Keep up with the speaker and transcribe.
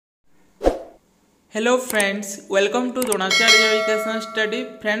Hello friends, welcome to Dronacharya education study.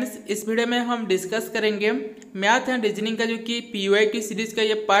 Friends, इस video में हम डिस्कस करेंगे मैथ एंड रीजनिंग का जो कि PYQ सीरीज का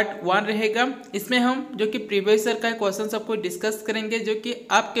ये पार्ट 1 रहेगा। इसमें हम जो कि प्रीवियस ईयर का क्वेश्चन सबको डिस्कस करेंगे जो कि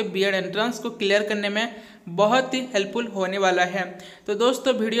आपके बीएड एंट्रेंस को क्लियर करने में बहुत ही हेल्पफुल होने वाला है। तो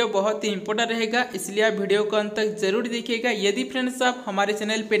दोस्तों, वीडियो बहुत ही इंपॉर्टेंट रहेगा, इसलिए आप वीडियो को अंत तक जरूर देखिएगा। यदि फ्रेंड्स आप हमारे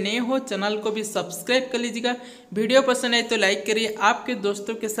चैनल पे नए हो, चैनल को भी सब्सक्राइब कर लीजिएगा। वीडियो पसंद आए तो लाइक करिए, आपके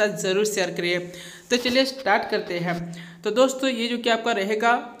दोस्तों के साथ ज़रूर शेयर करिए। तो चलिए स्टार्ट करते हैं। तो दोस्तों, ये जो कि आपका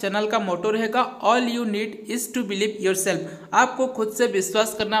रहेगा चैनल का मोटो रहेगा, all you need is to believe yourself. आपको खुद से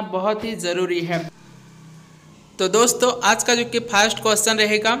विश्वास करना बहुत ही ज़रूरी है। तो दोस्तों, आज का जो कि फर्स्ट क्वेश्चन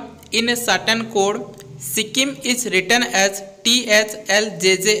रहेगा, इन a certain code Sikkim is written as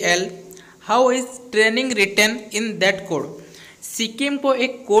THLJJL, how is training written in that code. Sikkim को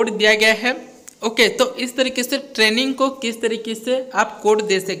एक कोड दिया गया है। ओके, तो इस तरीके से ट्रेनिंग को किस तरीके से आप कोड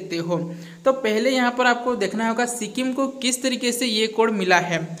दे सकते हो। तो पहले यहाँ पर आपको देखना होगा सिक्किम को किस तरीके से ये कोड मिला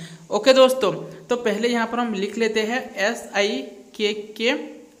है। ओके दोस्तों, तो पहले यहाँ पर हम लिख लेते हैं SIKKIM।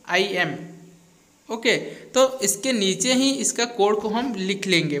 ओके, तो इसके नीचे ही इसका कोड को हम लिख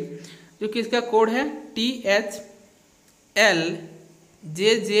लेंगे, जो कि इसका कोड है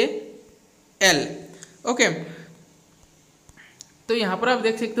THLJJL। ओके, तो यहाँ पर आप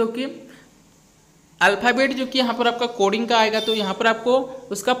देख सकते हो कि अल्फ़ाबेट जो कि यहाँ पर आपका कोडिंग का आएगा, तो यहाँ पर आपको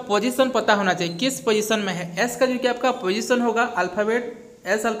उसका पोजीशन पता होना चाहिए, किस पोजीशन में है। एस का जो कि आपका पोजीशन होगा, अल्फ़ाबेट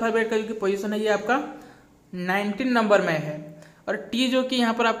एस अल्फ़ाबेट का जो कि पोजीशन है ये आपका 19 नंबर में है, और टी जो कि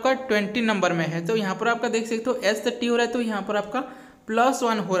यहाँ पर आपका 20 नंबर में है। तो यहाँ पर आपका देख सकते हो एस से टी हो रहा है, तो यहाँ पर आपका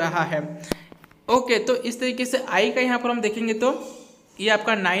 +1 हो रहा है। ओके, तो इस तरीके से आई का यहाँ पर हम देखेंगे तो ये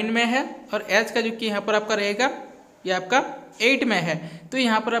आपका 9 में है, और एच का जो कि यहाँ पर आपका रहेगा ये आपका 8 में है, तो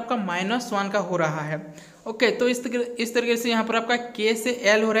यहाँ पर आपका -1 का हो रहा है। ओके, तो इस तरीके से यहाँ पर आपका के से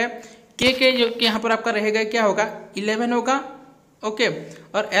एल हो रहा है। के जो कि यहाँ पर आपका रहेगा क्या होगा, 11 होगा। ओके,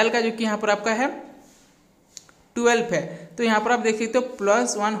 और एल का जो कि यहाँ पर आपका है 12 है, तो यहाँ पर आप देख सकते हो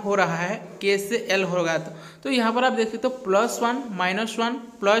 +1 हो रहा है, के से एल होगा। तो यहाँ पर आप देख सकते हो +1 -1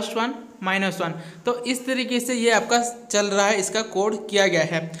 +1 -1। तो इस तरीके से ये आपका चल रहा है, इसका कोड किया गया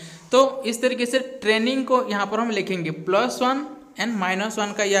है। तो इस तरीके से ट्रेनिंग को यहाँ पर हम लिखेंगे, +1 एंड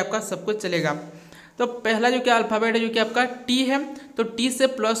 -1 का ये आपका सब कुछ चलेगा। तो पहला जो कि अल्फ़ाबेट है जो कि आपका टी है, तो टी से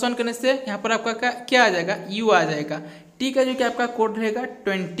 +1 करने से यहाँ पर आपका क्या आ जाएगा, यू आ जाएगा। टी का जो कि आपका कोड रहेगा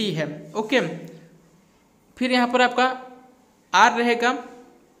 20 है। ओके, फिर यहाँ पर आपका आर रहेगा।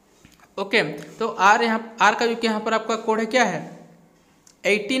 ओके, तो आर का जो कि यहाँ पर आपका कोड है क्या है,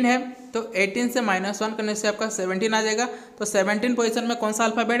 18 है। तो 18 से -1 करने से आपका 17 आ जाएगा। तो 17 पोजीशन में कौन सा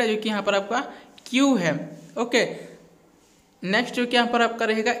अल्फ़ाबेट है, जो कि यहाँ पर आपका क्यू है। ओके, नेक्स्ट जो कि यहाँ पर आपका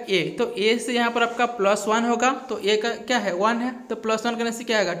रहेगा ए, तो ए से यहाँ पर आपका +1 होगा, तो ए का क्या है 1 है, तो +1 करने से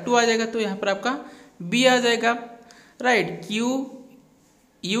क्या आएगा 2 आ जाएगा, तो यहाँ पर आपका बी आ जाएगा। राइट,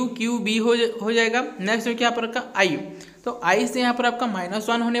 QUQB हो जाएगा। नेक्स्ट जो कि यहाँ पर आपका आई, तो आई से यहाँ पर आपका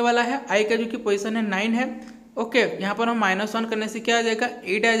 -1 होने वाला है। आई का जो कि पोजीशन है 9 है। ओके, यहाँ पर हम -1 करने से क्या आ जाएगा,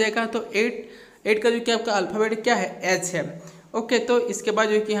 8 आ जाएगा। तो 8 का जो कि आपका अल्फ़ाबेट क्या है, एच है। ओके, तो इसके बाद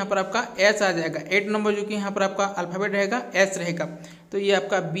जो कि यहाँ पर आपका एच आ जाएगा। 8 नंबर जो कि यहाँ पर आपका अल्फ़ाबेट रहेगा एच रहेगा, तो ये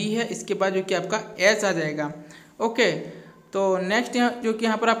आपका बी है। इसके बाद जो कि आपका एच आ जाएगा। ओके, तो नेक्स्ट जो कि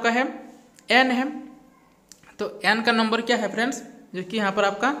यहाँ पर आपका है एन है, तो एन का नंबर क्या है फ्रेंड्स, जो कि यहाँ पर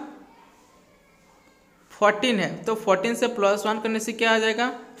आपका 14 है। तो 14 से +1 करने से क्या आ जाएगा,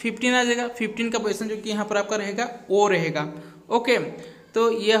 15 आ जाएगा। 15 का पोजीशन जो कि यहाँ पर आपका रहेगा ओ रहेगा। ओके,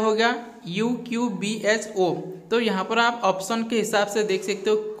 तो ये हो गया UQBHO। तो यहाँ पर आप ऑप्शन के हिसाब से देख सकते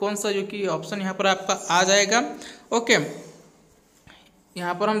हो कौन सा जो कि ऑप्शन यहाँ पर आपका आ जाएगा। ओके,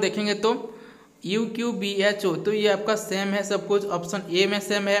 यहाँ पर हम देखेंगे तो UQBHO, तो ये आपका सेम है सब कुछ। ऑप्शन ए में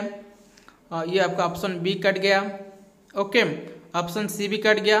सेम है, और ये आपका ऑप्शन बी कट गया। ओके, ऑप्शन सी भी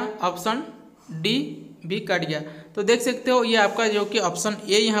कट गया, ऑप्शन डी भी कट गया। तो देख सकते हो ये आपका जो कि ऑप्शन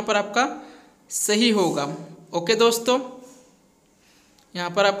ए यहाँ पर आपका सही होगा। ओके दोस्तों, यहाँ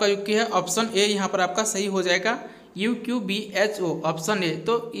पर आपका जो कि है ऑप्शन ए यहाँ पर आपका सही हो जाएगा, UQBHO ऑप्शन ए।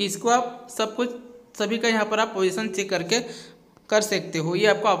 तो इसको आप सब कुछ सभी का यहाँ पर आप पोजीशन चेक करके कर सकते हो। ये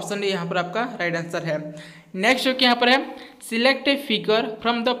आपका ऑप्शन ए यहाँ पर आपका राइट आंसर है। नेक्स्ट जो कि यहाँ पर है, select a figure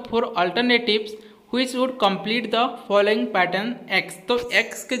from the 4 alternatives which would complete the following pattern x। तो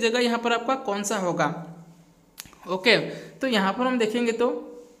x के जगह यहाँ पर आपका कौन सा होगा। ओके, तो यहाँ पर हम देखेंगे तो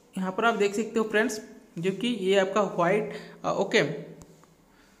यहाँ पर आप देख सकते हो फ्रेंड्स, जो कि ये आपका व्हाइट। ओके,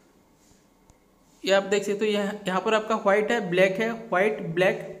 ये आप देख सकते हो यहाँ पर आपका व्हाइट है, ब्लैक है, व्हाइट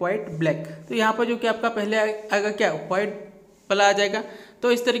ब्लैक व्हाइट ब्लैक। तो यहाँ पर जो कि आपका पहले आएगा क्या, व्हाइट वाला आ जाएगा।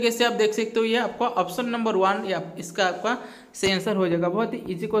 तो इस तरीके से आप देख सकते हो ये आपका ऑप्शन नंबर 1 या इसका आपका सही आंसर हो जाएगा। बहुत ही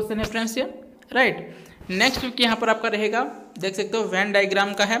इजी क्वेश्चन है फ्रेंड्स ये। राइट। नेक्स्ट जो कि यहाँ पर आपका रहेगा, देख सकते हो वेन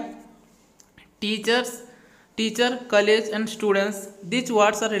डायग्राम का है। Teacher, college and students, this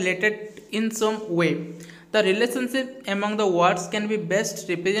words are related in some way. The relationship among the words can be best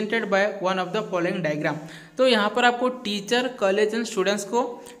represented by one of the following diagram. तो यहाँ पर आपको टीचर, कॉलेज एंड स्टूडेंट्स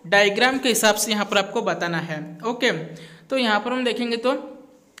को diagram के हिसाब से यहाँ पर आपको बताना है। ओके, तो यहाँ पर हम देखेंगे तो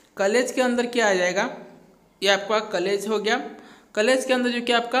कॉलेज के अंदर क्या आ जाएगा, ये आपका कॉलेज हो गया। कॉलेज के अंदर जो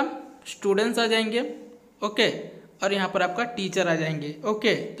कि आपका स्टूडेंट्स आ जाएंगे। ओके, और यहाँ पर आपका टीचर आ जाएंगे।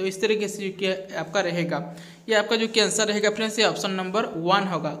 ओके, तो इस तरीके से जो कि आपका रहेगा, ये आपका जो कि आंसर रहेगा फ्रेंड्स, ये ऑप्शन नंबर 1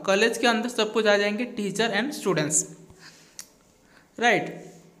 होगा। कॉलेज के अंदर सब कुछ आ जाएंगे, teacher and students, right.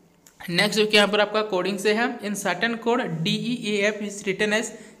 Next जो कि यहाँ पर आपका कोडिंग से है, in certain code DEAF is written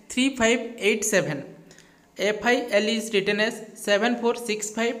as 3587, FIL is written as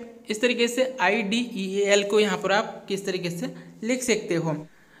 7465। इस तरीके से IDEAL को यहाँ पर आप किस तरीके से लिख सकते हो।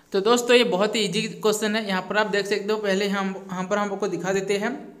 तो दोस्तों ये बहुत ही इजी क्वेश्चन है, यहाँ पर आप देख सकते हो। पहले हम आपको दिखा देते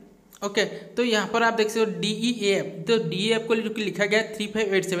हैं। ओके, तो यहाँ पर आप देख सकते हो DEAF, तो DEAF को जो कि लिखा गया है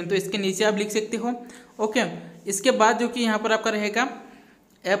 3587, तो इसके नीचे आप लिख सकते हो। ओके, इसके बाद जो कि यहाँ पर आपका रहेगा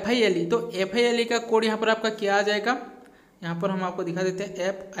FILE, तो FILE का कोड यहाँ पर आपका क्या आ जाएगा, यहाँ पर हम आपको दिखा देते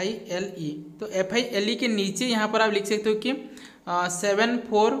हैं FILE। तो FILE के नीचे यहाँ पर आप लिख सकते हो कि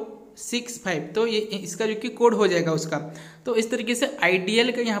 7465, तो ये इसका जो कि कोड हो जाएगा उसका। तो इस तरीके से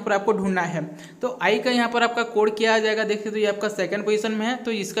IDL का यहाँ पर आपको ढूंढना है। तो I का यहाँ पर आपका कोड क्या आ जाएगा, देखिए तो ये आपका सेकंड पोजीशन में है,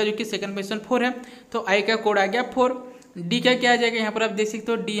 तो इसका जो कि सेकंड पोजीशन 4 है, तो I का कोड आ गया 4। D का क्या आ जाएगा, यहाँ पर आप देख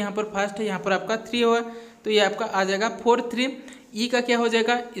सकते हो D यहाँ पर फर्स्ट है, यहाँ पर आपका 3 होगा, तो ये आपका आ जाएगा 43। E का क्या हो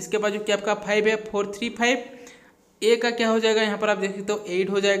जाएगा, इसके बाद जो कि आपका 5 है, 435। A का क्या हो जाएगा, यहाँ पर आप देख सकते हो 8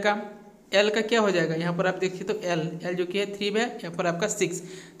 हो जाएगा। L का क्या हो जाएगा, यहाँ पर आप देख सकते हो L जो कि है 3 है, यहाँ पर आपका 6,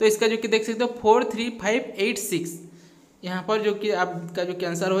 तो इसका जो कि देख सकते हो 43586, यहाँ पर जो कि आपका जो कि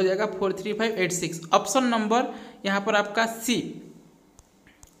आंसर हो जाएगा 43586। ऑप्शन नंबर यहाँ पर आपका C,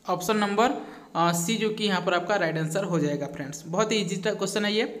 ऑप्शन नंबर C जो कि यहाँ पर आपका राइट आंसर हो जाएगा फ्रेंड्स। बहुत ही इजी क्वेश्चन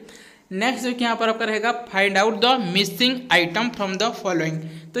है ये। नेक्स्ट जो कि यहाँ पर आपका रहेगा, find out the missing item from the following.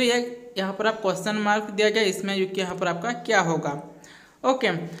 तो ये यहाँ पर आप क्वेश्चन मार्क दिया गया, इसमें जो कि यहाँ पर आपका क्या होगा।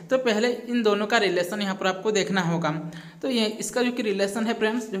 ओके, तो पहले इन दोनों का रिलेशन यहाँ पर आपको देखना होगा। तो ये इसका जो कि रिलेशन है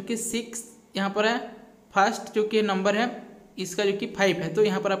फ्रेंड्स, जो कि 6 यहाँ पर है, फर्स्ट जो कि नंबर है इसका जो कि 5 है, तो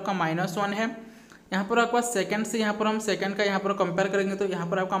यहाँ पर आपका -1 है। यहाँ पर आपका सेकंड से यहाँ पर हम सेकंड का यहाँ पर कंपेयर करेंगे, तो यहाँ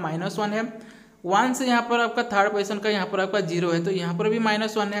पर आपका -1 है। 1 से यहाँ पर आपका थर्ड पोजीशन का यहाँ पर आपका 0 है, तो यहाँ पर भी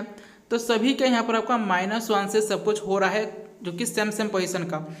 -1 है। तो सभी का यहाँ पर आपका -1 से सब कुछ हो रहा है, जो कि सेम पोजीशन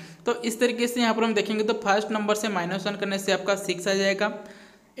का। तो इस तरीके से यहाँ पर हम देखेंगे तो फर्स्ट नंबर से -1 करने से आपका 6 आ जाएगा,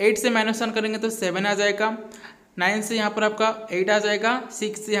 8 से -1 करेंगे तो 7 आ जाएगा, 9 से यहाँ पर आपका 8 आ जाएगा,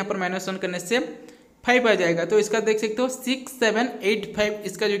 6 से यहाँ पर -1 करने से 5 आ जाएगा। तो इसका देख सकते हो 6 7 8 5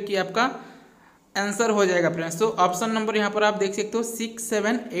 इसका जो कि आपका आंसर हो जाएगा फ्रेंड्स। तो ऑप्शन नंबर यहाँ पर आप देख सकते हो 6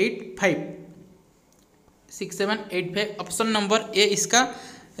 7 8 5, 6 7 8 5, ऑप्शन नंबर A इसका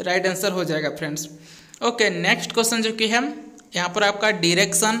राइट आंसर हो जाएगा फ्रेंड्स। ओके, नेक्स्ट क्वेश्चन जो कि है यहाँ पर आपका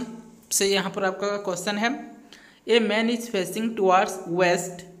डायरेक्शन से यहाँ पर आपका क्वेश्चन है, a man is facing towards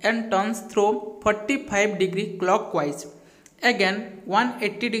waste and turns throw 45 degree clockwise, again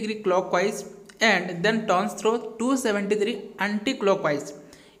 180 degree clockwise and then turns throw 273 anti clockwise,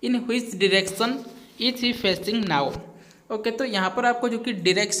 in which direction is he facing now. Okay, तो यहाँ पर आपको जो कि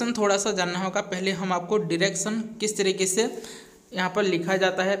डायरेक्शन थोड़ा सा जानना होगा। पहले हम आपको डायरेक्शन किस तरीके से यहाँ पर लिखा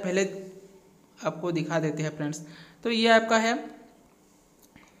जाता है पहले आपको दिखा देते हैं फ्रेंड्स। तो ये आपका है,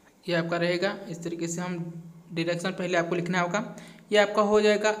 ये आपका रहेगा इस तरीके से, हम डायरेक्शन पहले आपको लिखना होगा। ये आपका हो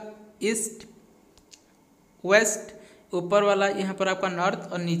जाएगा ईस्ट वेस्ट, ऊपर वाला यहाँ पर आपका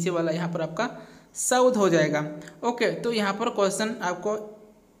नॉर्थ और नीचे वाला यहाँ पर आपका साउथ हो जाएगा। ओके, तो यहाँ पर क्वेश्चन आपको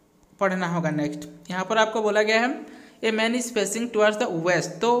पढ़ना होगा। नेक्स्ट यहाँ पर आपको बोला गया है a man is facing towards the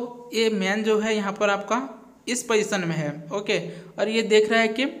waste, तो ये मैन जो है यहाँ पर आपका इस पोजीशन में है। ओके, और ये देख रहा है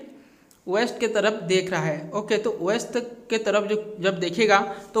कि वेस्ट के तरफ देख रहा है। ओके, तो वेस्ट के तरफ जो जब देखेगा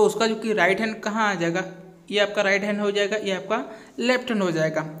तो उसका जो कि राइट हैंड कहाँ आ जाएगा, ये आपका राइट हैंड हो जाएगा, ये आपका लेफ्ट हैंड हो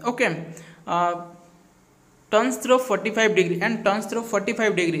जाएगा। Okay, turns throw 45 degree and turns throw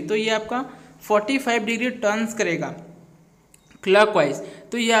 45 degree, तो ये आपका 45 डिग्री टर्न्स करेगा क्लॉकवाइज,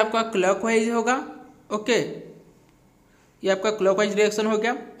 तो ये आपका क्लॉकवाइज होगा। ओके, ये आपका क्लॉकवाइज डायरेक्शन हो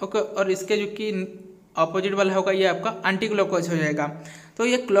गया। ओके, और इसके जो कि अपोजिट वाला होगा ये आपका एंटी क्लॉकवाइज हो जाएगा। तो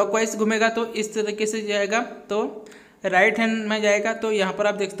ये क्लॉकवाइज घूमेगा तो इस तरीके से जाएगा, तो राइट हैंड में जाएगा। तो यहाँ पर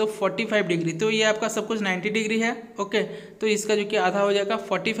आप देखते हो 45 डिग्री, तो ये आपका सब कुछ 90 डिग्री है। ओके, तो इसका जो कि आधा हो जाएगा,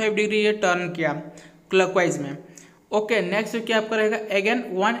 45 डिग्री ये टर्न किया क्लॉकवाइज में। ओके, नेक्स्ट जो कि आपका रहेगा अगेन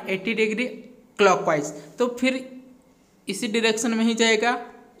 180 डिग्री क्लॉकवाइज, तो फिर इसी डायरेक्शन में ही जाएगा,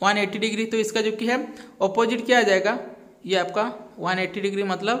 180 डिग्री, तो इसका जो कि है ऑपोजिट क्या आ जाएगा, ये आपका 180 डिग्री,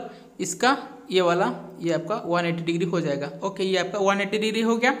 मतलब इसका ये वाला ये आपका 180 डिग्री हो जाएगा। ओके, ये आपका 180 डिग्री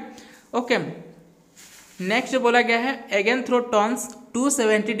हो गया। ओके, नेक्स्ट बोला गया है again throw turns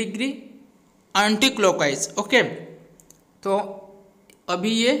 270 degree anti clockwise. Okay, तो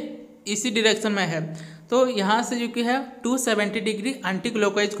अभी ये इसी डायरेक्शन में है, तो यहाँ से जो कि है 270 डिग्री एंटी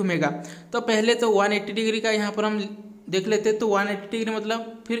क्लॉकवाइज घूमेगा। तो पहले तो 180 डिग्री का यहाँ पर हम देख लेते हैं, तो 180 डिग्री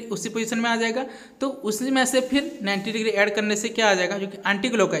मतलब फिर उसी पोजीशन में आ जाएगा, तो उसी में से फिर 90 डिग्री ऐड करने से क्या आ जाएगा, जो कि एंटी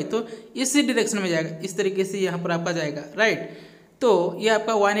क्लॉकवाइज, तो इसी डायरेक्शन में जाएगा, इस तरीके से यहाँ पर आपका जाएगा, राइट। तो ये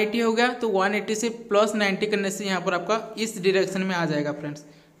आपका 180 हो गया, तो 180 से प्लस 90 करने से यहाँ पर आपका इस डायरेक्शन में आ जाएगा फ्रेंड्स।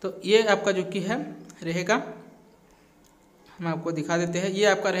 तो ये आपका जो कि है रहेगा, हम आपको दिखा देते हैं, ये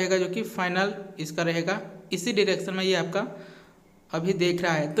आपका रहेगा जो कि फाइनल इसका रहेगा इसी डायरेक्शन में, ये आपका अभी देख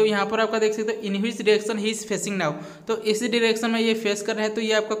रहा है। तो यहाँ पर आपका देख सकते हो इन which direction he is facing now, तो इसी डायरेक्शन में ये फेस कर रहा है। तो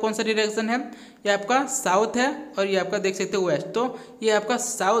ये आपका कौन सा डायरेक्शन है, ये आपका साउथ है, और ये आपका देख सकते हो वेस्ट, तो ये आपका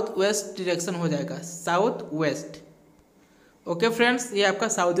साउथ वेस्ट डायरेक्शन हो जाएगा, साउथ वेस्ट। ओके फ्रेंड्स, ये आपका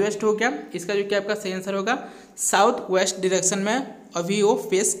साउथ वेस्ट हो गया, इसका जो कि आपका सही आंसर होगा साउथ वेस्ट डायरेक्शन में अभी वो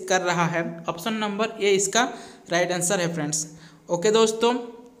फेस कर रहा है। ऑप्शन नंबर ए इसका राइट आंसर है फ्रेंड्स। ओके दोस्तों,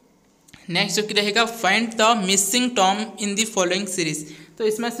 नेक्स्ट जो कि रहेगा find the missing term in the following series. तो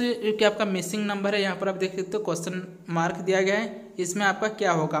इसमें से जो कि आपका मिसिंग नंबर है, यहाँ पर आप देख सकते हो क्वेश्चन मार्क दिया गया है, इसमें आपका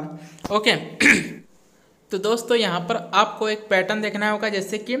क्या होगा। ओके तो दोस्तों यहाँ पर आपको एक पैटर्न देखना होगा,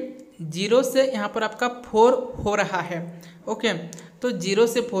 जैसे कि 0 से यहाँ पर आपका 4 हो रहा है। ओके, तो 0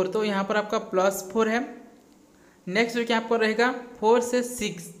 से 4, तो यहाँ पर आपका +4 है। नेक्स्ट जो कि आपको रहेगा 4 से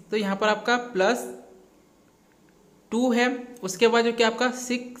 6, तो यहाँ पर आपका +2 है। उसके बाद जो कि आपका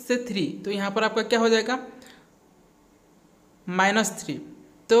 6 से 3, तो यहाँ पर आपका क्या हो जाएगा -3,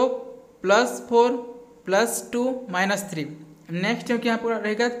 तो +4 +2 -3। नेक्स्ट जो कि यहाँ पर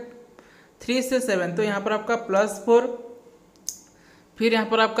रहेगा 3 से 7, तो यहाँ पर आपका +4, फिर यहाँ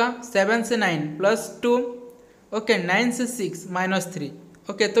पर आपका 7 से 9 +2, ओके 9 से 6 -3।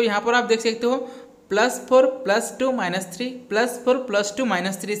 ओके, तो यहाँ पर आप देख सकते हो +4 +2 -3 +4 +2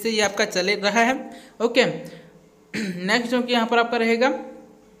 -3 से ये आपका चले रहा है। ओके, नेक्स्ट जो कि यहाँ पर आपका रहेगा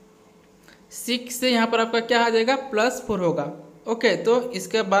 6 से यहाँ पर आपका क्या आ जाएगा +4 होगा। ओके, तो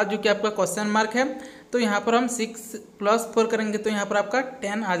इसके बाद जो कि आपका क्वेश्चन मार्क है, तो यहाँ पर हम 6 + 4 करेंगे, तो यहाँ पर आपका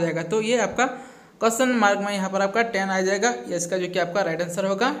 10 आ जाएगा। तो ये आपका क्वेश्चन मार्क में यहाँ पर आपका 10 आ जाएगा, ये इसका जो कि आपका राइट आंसर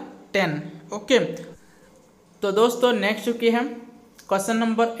होगा 10। ओके, तो दोस्तों नेक्स्ट जो कि है क्वेश्चन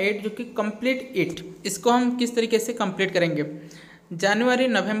नंबर 8 जो कि कंप्लीट इट, इसको हम किस तरीके से कंप्लीट करेंगे। जनवरी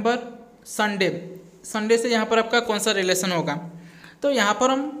नवंबर संडे से यहाँ पर आपका कौन सा रिलेशन होगा, तो यहाँ पर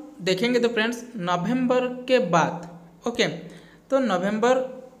हम देखेंगे। तो फ्रेंड्स नवंबर के बाद, ओके, तो नवंबर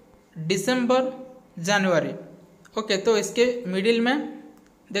दिसंबर जनवरी, ओके, तो इसके मिडिल में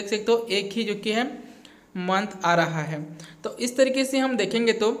देख सकते हो एक ही जो कि है मंथ आ रहा है। तो इस तरीके से हम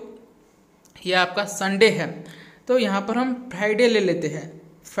देखेंगे, तो ये आपका संडे है, तो यहाँ पर हम फ्राइडे ले लेते हैं,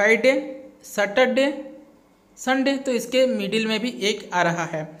 फ्राइडे सैटरडे संडे, तो इसके मिडिल में भी एक आ रहा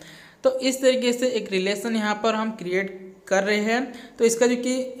है। तो इस तरीके से एक रिलेशन यहाँ पर हम क्रिएट कर रहे हैं। तो इसका जो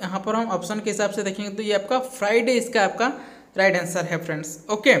कि यहाँ पर हम ऑप्शन के हिसाब से देखेंगे, तो ये आपका फ्राइडे इसका आपका राइट आंसर है फ्रेंड्स।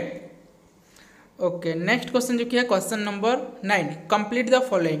 ओके, नेक्स्ट क्वेश्चन जो कि है question number 9 complete the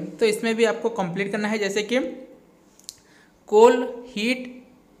following. तो इसमें भी आपको कंप्लीट करना है, जैसे कि कोल हीट,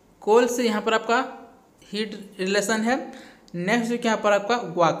 कोल से यहाँ पर आपका हीट रिलेशन है। नेक्स्ट जो कि यहाँ पर आपका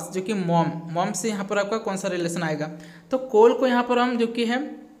वॉक्स जो कि मॉम से यहाँ पर आपका कौन सा रिलेशन आएगा। तो कोल को यहाँ पर हम जो कि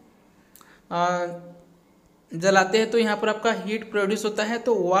है जलाते हैं, तो यहाँ पर आपका हीट प्रोड्यूस होता है।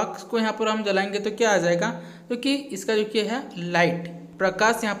 तो वॉक्स को यहाँ पर हम जलाएंगे तो क्या आ जाएगा, क्योंकि इसका जो कि है लाइट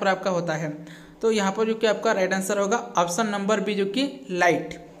प्रकाश यहाँ पर आपका होता है। तो यहाँ पर जो कि आपका राइट आंसर होगा ऑप्शन नंबर बी जो कि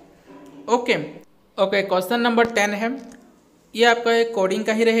लाइट। ओके, क्वेश्चन नंबर 10 है, ये आपका एक कोडिंग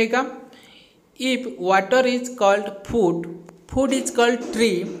का ही रहेगा। If water is called food, food is called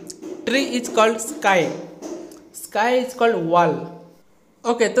tree, tree is called sky, sky is called wall.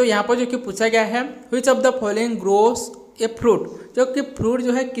 Okay, तो यहाँ पर जो कि पूछा गया है which of the following gross a fruit, जो कि फ्रूट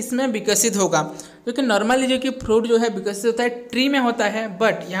जो है किस में विकसित होगा। जो कि नॉर्मली जो कि फ्रूट जो है विकसित होता है ट्री में होता है,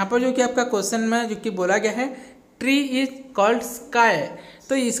 बट यहाँ पर जो कि आपका क्वेश्चन में जो कि बोला गया है ट्री इज कॉल्ड स्काई,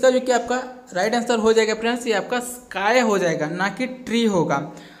 तो इसका जो कि आपका राइट आंसर हो जाएगा फ्रेंड्स, ये आपका स्काई हो जाएगा, ना कि ट्री होगा।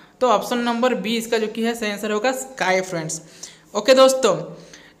 तो ऑप्शन नंबर बी इसका जो कि है सही आंसर होगा स्काई फ्रेंड्स। ओके दोस्तों,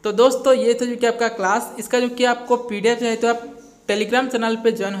 तो दोस्तों ये था जो कि आपका क्लास, इसका जो कि आपको PDF चाहिए तो आप टेलीग्राम चैनल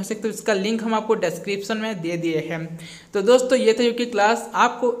पे ज्वाइन हो सकते हो, इसका लिंक हम आपको डिस्क्रिप्शन में दे दिए हैं। तो दोस्तों ये था जो कि क्लास,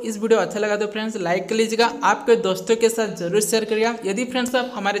 आपको इस वीडियो अच्छा लगा तो फ्रेंड्स लाइक कर लीजिएगा, आपके दोस्तों के साथ जरूर शेयर करिएगा। यदि फ्रेंड्स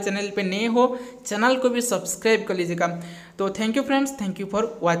आप हमारे चैनल पे नए हो, चैनल को भी सब्सक्राइब कर लीजिएगा। तो thank you friends, thank you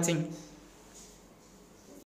for watching.